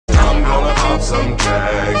bought some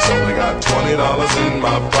tags. Only got $20 in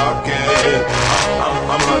my pocket.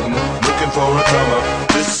 I'm hunting, looking for a come up.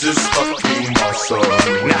 This is fucking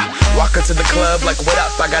awesome. Now, walk into the club like, what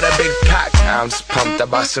up? I got a big cock. I'm just pumped. I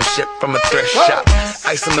bought some shit from a thrift shop.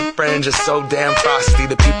 Ice on the fringe is so damn frosty.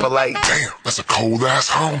 The people like, damn, that's a cold ass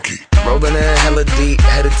honky. Rolling in hella deep,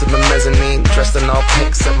 headed to the mezzanine. Dressed in all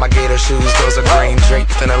pink, set my gator shoes. Those are green,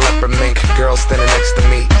 draped in a leopard mink. Girl standing next to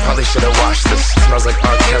me. Probably should've washed this. Smells like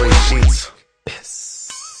R. Kelly sheets.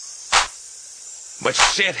 But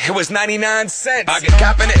shit, it was 99 cents. I get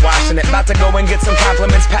copping it, washing it. About to go and get some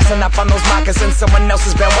compliments. Passing up on those moccasins. Someone else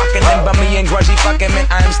has been walking in. Bummy and grudgy fucking man.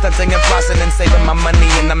 I am stunting and flossing and saving my money.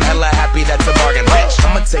 And I'm hella happy that's a bargain, bitch.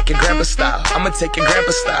 I'ma take your grandpa style. I'ma take your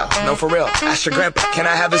grandpa style. No, for real. Ask your grandpa, can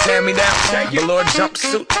I have his hand-me-down? Velour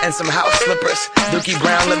jumpsuit and some house slippers. Dookie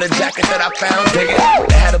brown leather jacket that I found. Dig it.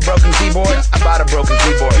 They had a broken keyboard. I bought a broken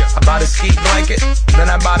keyboard. I bought a ski blanket. Then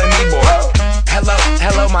I bought a kneeboard.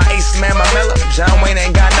 Hello, my ace man, my mellow. John Wayne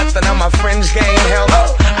ain't got nothing on my fringe game, hell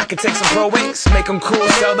no. I could take some pro wings, make them cool,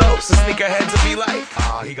 sell those. So sneakerheads will be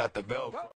like, he got the belt.